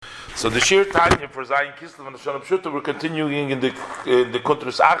So the Shir Tanya for Zayin Kislev and the Shana Pshuta, we're continuing in the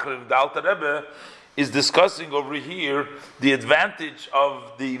Kuntrus Achrim. The Alter Rebbe is discussing over here the advantage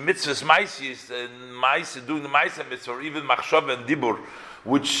of the mitzvahs maisis and ma'aseh, doing the ma'aseh mitzvah, or even machshava and dibur,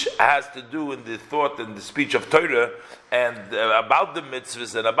 which has to do in the thought and the speech of Torah and about the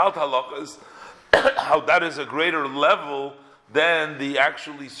mitzvahs and about halachas, how that is a greater level than the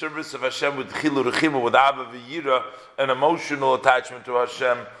actually service of Hashem with chilur rechima, with ava v'yira, an emotional attachment to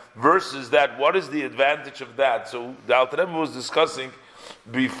Hashem. Versus that, what is the advantage of that? So the Alter Rebbe was discussing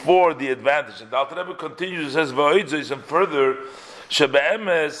before the advantage, and the Alter Rebbe continues, says v'oidzos, and further,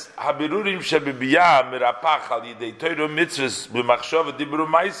 shebe'emes habirurim shebibiyah mirapach al yidei Torah mitzvahs b'machshava dibur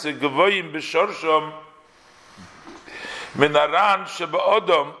u'maaseh gevoyim b'shorshom minaran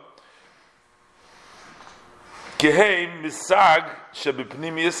shebe'odom keheim misag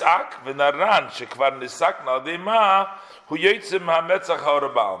shebepnim yisak v'naran shekvar nisak na'adei so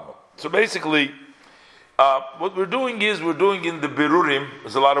basically, what we're doing is we're doing in the Berurim.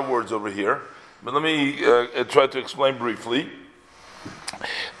 There's a lot of words over here, but let me try to explain briefly.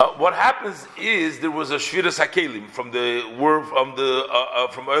 What happens is there was a Shviras HaKelim from the word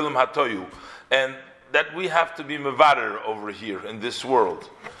from Olam HaToyu, and that we have to be mevader over here in this world.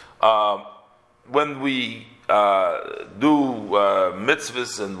 When we do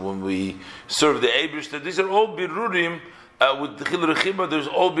mitzvahs and when we serve the Eibishter, these are all Berurim. With the Chilur Rechima, there's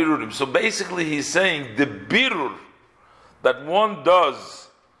all birurim. So basically, he's saying the birur that one does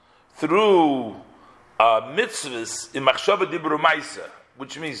through mitzvahs in machshava dibur u'maaseh,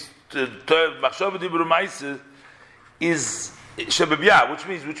 which means machshava dibur u'maaseh is shebibiyah, which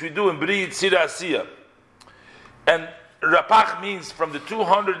we do in bri yitzira asiyah, and rapach means from the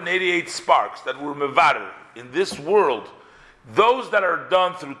 288 sparks that were mevader in this world, those that are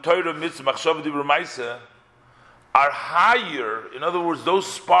done through Torah mitzvah machshava dibur u'maaseh are higher. In other words, those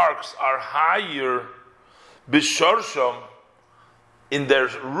sparks are higher b'shorsham in their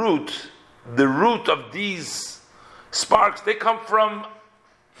root. The root of these sparks, they come from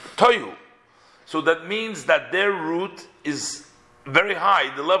toyu. So that means that their root is very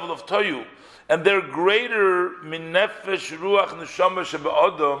high, the level of toyu, and they're greater min nefesh ruach neshama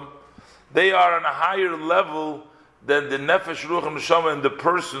shebe'odom. They are on a higher level than the nefesh ruach neshama in the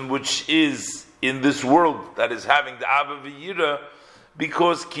person which is in this world that is having the Ava V'yira,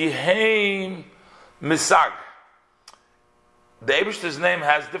 because Kiheim Misag. The Eibishter's name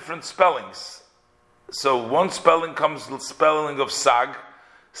has different spellings. So one spelling comes the spelling of Sag,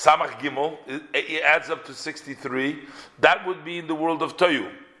 Samach Gimel, it adds up to 63. That would be in the world of Toyu.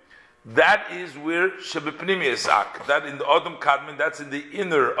 That is where Shebepnimi Yisak. That in the Odom Kadmon, that's in the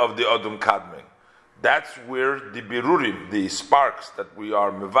inner of the Odom Kadmon. That's where the birurim, the sparks that we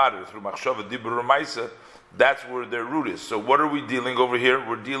are mevader through machshava dibur u'maaseh, that's where their root is. So what are we dealing over here?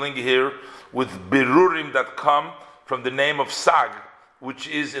 We're dealing here with birurim that come from the name of Sag, which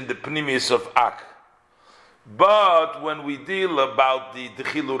is in the pnimis of Ak. But when we deal about the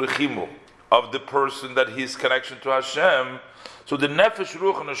chilur rechimu of the person, that his connection to Hashem, so the nefesh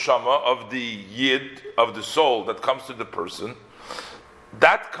ruach neshama of the yid, of the soul that comes to the person,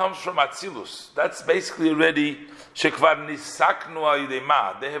 that comes from Atzilus. That's basically already Shekvar Nisaknu al yidei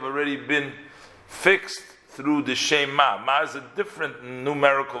Ma. They have already been fixed through the Shem Ma. Ma is a different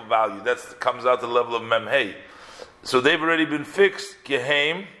numerical value. That comes out the level of Memhei. So they've already been fixed.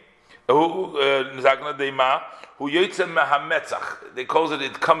 Keheim Nisaknu dei Ma Hu Yotzem Mehametzach. They call it.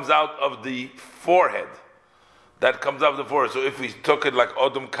 It comes out of the forehead. That comes out of the forehead. So if we took it like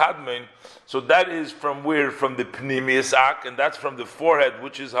Odom Kadmon, so that is from where? From the Pnimi Yisak, and that's from the forehead,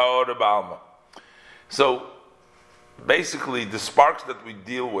 which is Ha'or Ba'alma. So basically, the sparks that we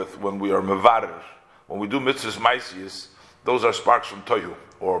deal with when we are mevader, when we do mitzvahs ma'asiyos, those are sparks from Toyu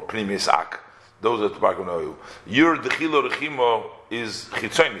or Pnimi Yisak. Those are sparks from Toyu. Your Dechilo Rechimo is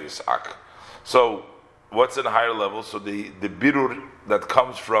Chitzoni Yisak. So what's in a higher level? So the birur that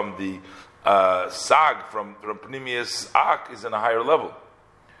comes from the Sag from Pnimius Ak is in a higher level.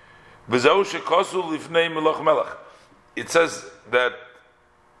 It says that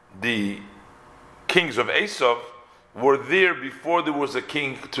the kings of Esav were there before there was a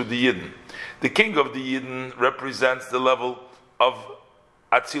king to the Yidden. The king of the Yidden represents the level of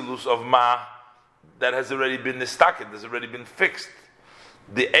Atzilus, of Ma, that has already been nistaken, has already been fixed.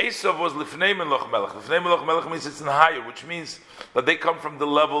 The Esav was Lifnei Melech Melech. Lifnei Melech Melech means it's in higher, which means that they come from the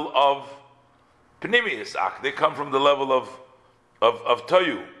level of Pnimi Yisak. They come from the level of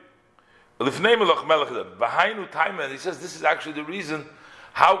Toyu. Lifnei Melech Melech. V'hainu Taima. He says this is actually the reason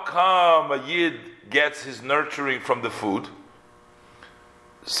how come a Yid gets his nurturing from the food.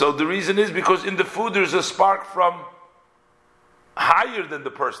 So the reason is because in the food there's a spark from higher than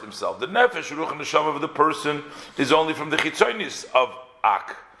the person himself. The nefesh, ruach, and neshama of the person is only from the chitzonis of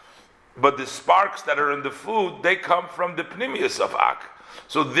ak. But the sparks that are in the food, they come from the pnimius of ak.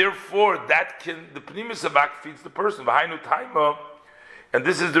 So therefore, the pnimius of ak feeds the person. V'hainu taima, and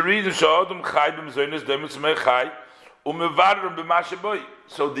this is the reason. So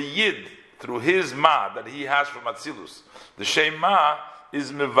the yid, through his ma that he has from Atzilus, the shem ma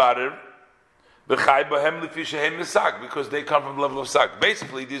is mevarer because they come from the level of sak.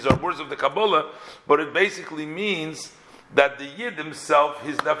 Basically, these are words of the Kabbalah, but it basically means that the yid himself,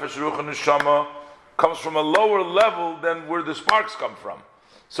 his nefesh, ruach, and neshama, comes from a lower level than where the sparks come from.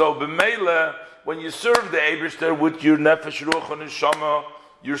 So b'meila, when you serve the Eibishter with your nefesh, ruach, and neshama,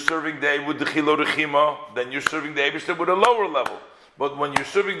 you're serving with the chilo rechima, then you're serving the Eibishter with a lower level. But when you're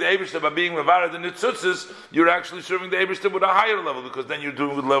serving the Eibishter by being mevarad and nitzutzis, you're actually serving the Eibishter with a higher level, because then you're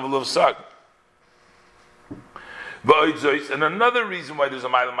doing with level of sak. And another reason why there's a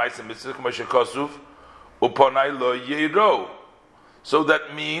ma'ila ma'isa mitzvah, k'moshe kosuf, uponai lo yeiro. So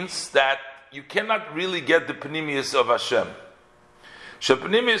that means that you cannot really get the pnimius of Hashem. So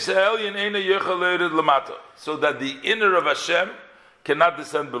that the inner of Hashem cannot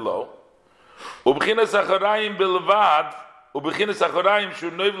descend below. So,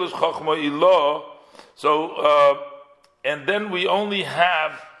 and then we only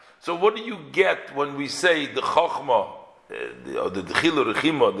have. So, what do you get when we say the chokhmah, the chilur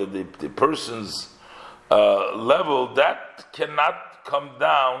rechima, the person's level that cannot come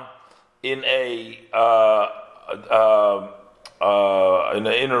down in an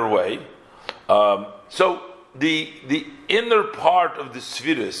inner way? So the inner part of the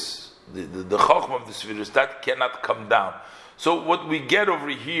spheres, the chokhmah of the spheres, that cannot come down. So what we get over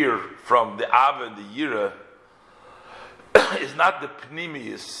here from the Ava and the Yira is not the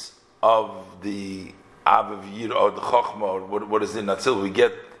pnimius of the Ava Yira or the chokhmah or what is in Atzil. We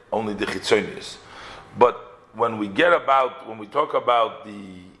get only the chitzonius. But when we talk about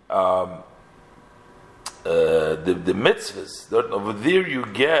the mitzvahs, over there you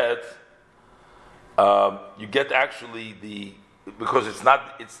get actually because it's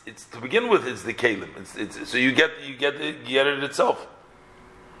to begin with it's the kelim. So you get it itself.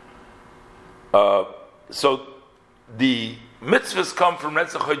 So the mitzvahs come from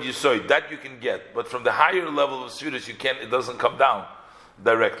Netzach Hod Yisoid, that you can get, but from the higher level of Sfiras it doesn't come down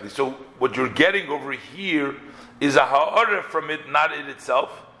directly. So what you're getting over here is a ha'ara from it, not it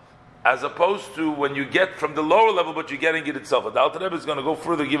itself, as opposed to when you get from the lower level, but you're getting it itself. The Alter Rebbe is going to go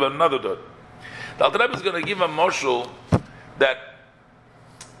further, give another dot. The Alter Rebbe is going to give a moshul that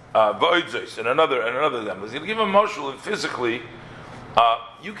v'oidzos and another them. He's going to give a moshul, and physically,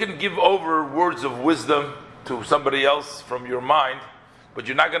 you can give over words of wisdom to somebody else from your mind, but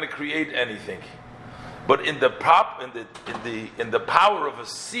you're not going to create anything. But in the power of a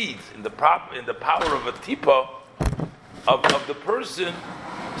seed, in the power of a tipa of the person,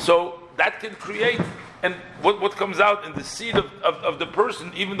 so that can create. And what comes out in the seed of the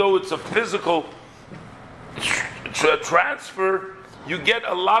person, even though it's a physical transfer, you get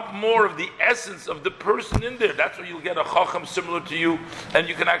a lot more of the essence of the person in there. That's why you'll get a chacham similar to you, and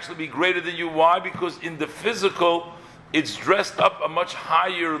you can actually be greater than you. Why? Because in the physical, it's dressed up a much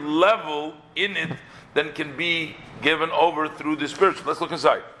higher level in it than can be given over through the spiritual. Let's look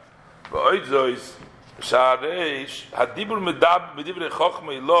inside.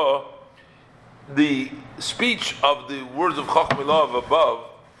 The speech of the words of Chachmah of above,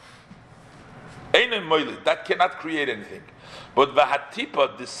 that cannot create anything. But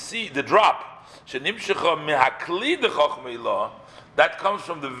v'hatipa, the seed, the drop, shenimshecha mehakli de Chachmah, that comes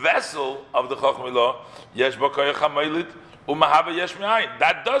from the vessel of the Chachmah, yesh b'koyach ha'moilid u'mahava yesh me'ayin.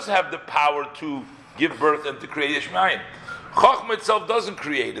 That does have the power to give birth and to create yesh me'ayin. Chachmah itself doesn't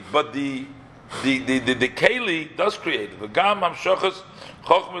create it, but the keli does create it. V'gam hamshachas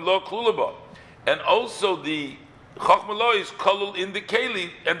Chachmah klulaba. And also the Chachmah is kolul in the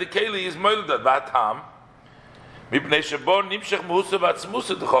keli, and the keli is moiled vatam. Because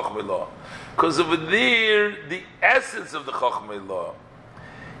over there, the essence of the Chachmah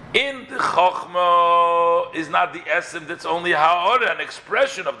in the Chachmah is not the essence, that's only ha'ara, an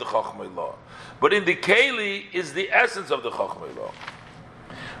expression of the Chachmah. But in the Keli is the essence of the Chachmah.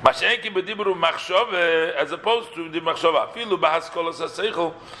 As opposed to the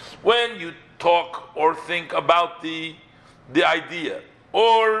Machshava. When you talk or think about the idea,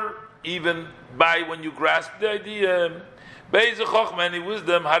 or even by when you grasp the idea, Be'ez Chochmah, any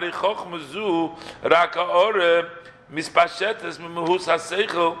wisdom, Hari Chochmah zu Raka Ore Mispashetes Mimuhus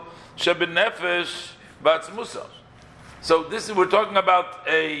HaSeichel Shebenefesh Batzmusah. So this is, we're talking about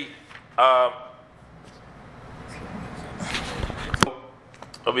a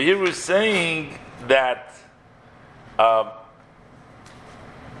Over here we're saying that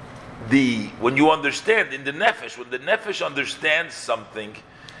when you understand in the nefesh, when the nefesh understands something,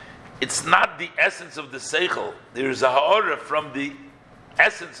 it's not the essence of the seichel. There's a ha'ara from the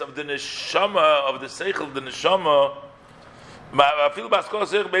essence of the neshama, of the seichel, the neshama.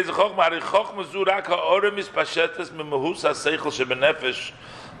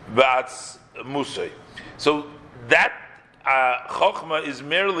 So that chokhmah is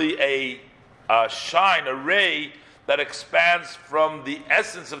merely a shine, a ray that expands from the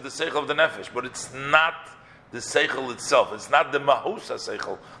essence of the seichel of the nefesh, but it's not the seichel itself. It's not the mahusa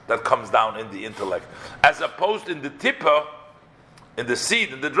seichel that comes down in the intellect, as opposed in the tippa, in the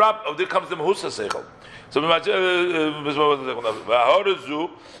seed, in the drop, there comes the mahusa seichel. So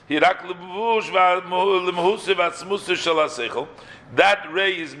that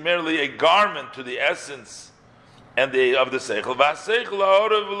ray is merely a garment to the essence and of the seichel.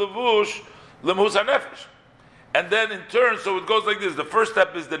 And then in turn, so it goes like this. The first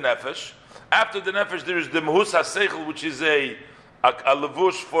step is the nefesh. After the nefesh, there is the mahus ha-seichel, which is a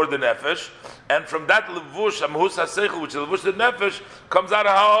levush for the nefesh. And from that levush, a mahus ha-seichel, which is a levush the nefesh, comes out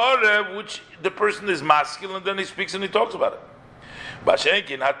of ha'ara, which the person is masculine, and then he speaks and he talks about it.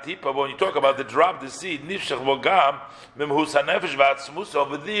 Bashenkin ha-tipa, when you talk about the drop, the seed, nifshach v'gam, memhus ha-nefesh v'atzmusa,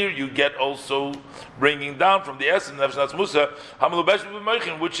 over there you get also bringing down from the essence of nefesh v'atzmusa, ha'melubesh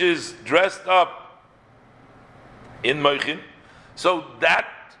v'meichin, which is dressed up in Moichin. So that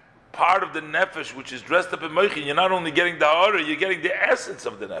part of the nefesh which is dressed up in Moichin, you're not only getting the ha'ara, you're getting the essence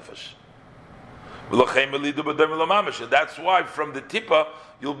of the nefesh. And that's why from the tippa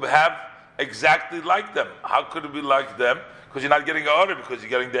you'll have exactly like them. How could it be like them? Because you're not getting the ha'ara, because you're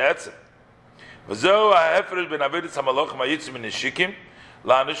getting the essence. This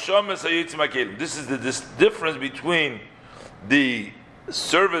is the difference between the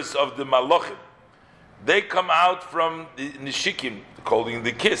service of the malachim. They come out from the nishikim, calling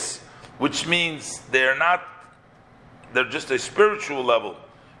the kiss, which means they're just a spiritual level,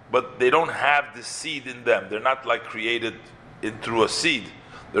 but they don't have the seed in them. They're not like created through a seed.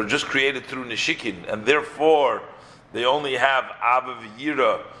 They're just created through nishikim, and therefore they only have ava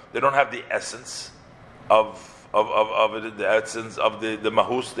v'yira. They don't have the essence of it, the essence of the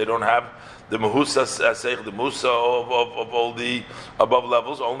mahus. They don't have the mahusa seich, the musa of all the above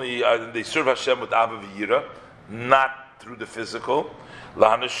levels. Only they serve Hashem with ava v'yira, not through the physical.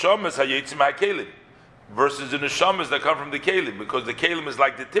 Lahanashamas hayetzim hakelim, versus the neshamas that come from the kelim, because the kelim is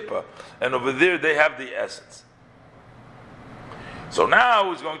like the tippa, and over there they have the essence. So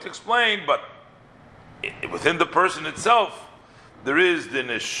now he's going to explain, but within the person itself, there is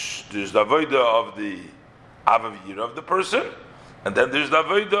there's the avodah of the ava v'yira of the person, and then there's the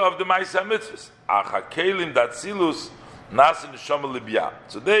avodah of the ma'aseh mitzvos. Achakelim datzilus nasa neshama libya.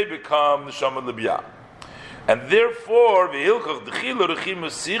 So they become neshama libya, and therefore v'hilchach d'chilu rechim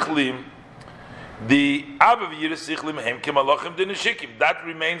sichlim, the ava v'yira sichlim hem kemalachim d'neshikim. That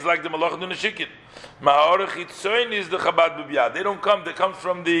remains like the malachim d'neshikim. Ma'orach hitzoin is the Chabad b'biyah. They don't come. They come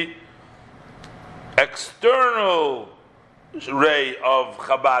from the external ray of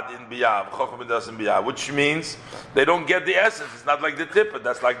Chabad in Biyah, Chochmah Midas in Biyah, which means they don't get the essence. It's not like the tippa,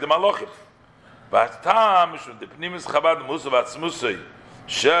 that's like the Malachim. But Tam, the Pnimis Chabad Musa Vatzmusay,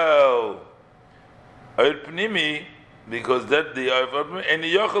 Shel Oir Pnimi, because that the and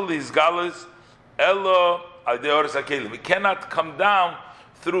the Yochel is Galas Elo Adeoris Hakelim. It cannot come down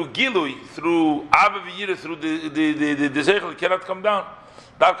through Gilui, through Ava V'yira, through the Seichel. It cannot come down.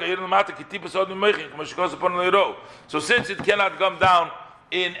 So since it cannot come down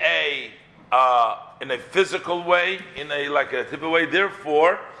in a physical way, in a like a typical way,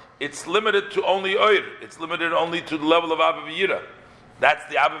 therefore it's limited to only oir. It's limited only to the level of Ava V'yira. That's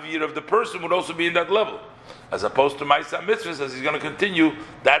the Ava V'yira of the person would also be in that level, as opposed to Ma'aseh Mitzvahs, as he's going to continue.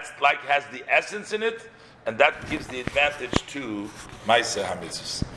 That's like has the essence in it, and that gives the advantage to Ma'aseh HaMitzvahs.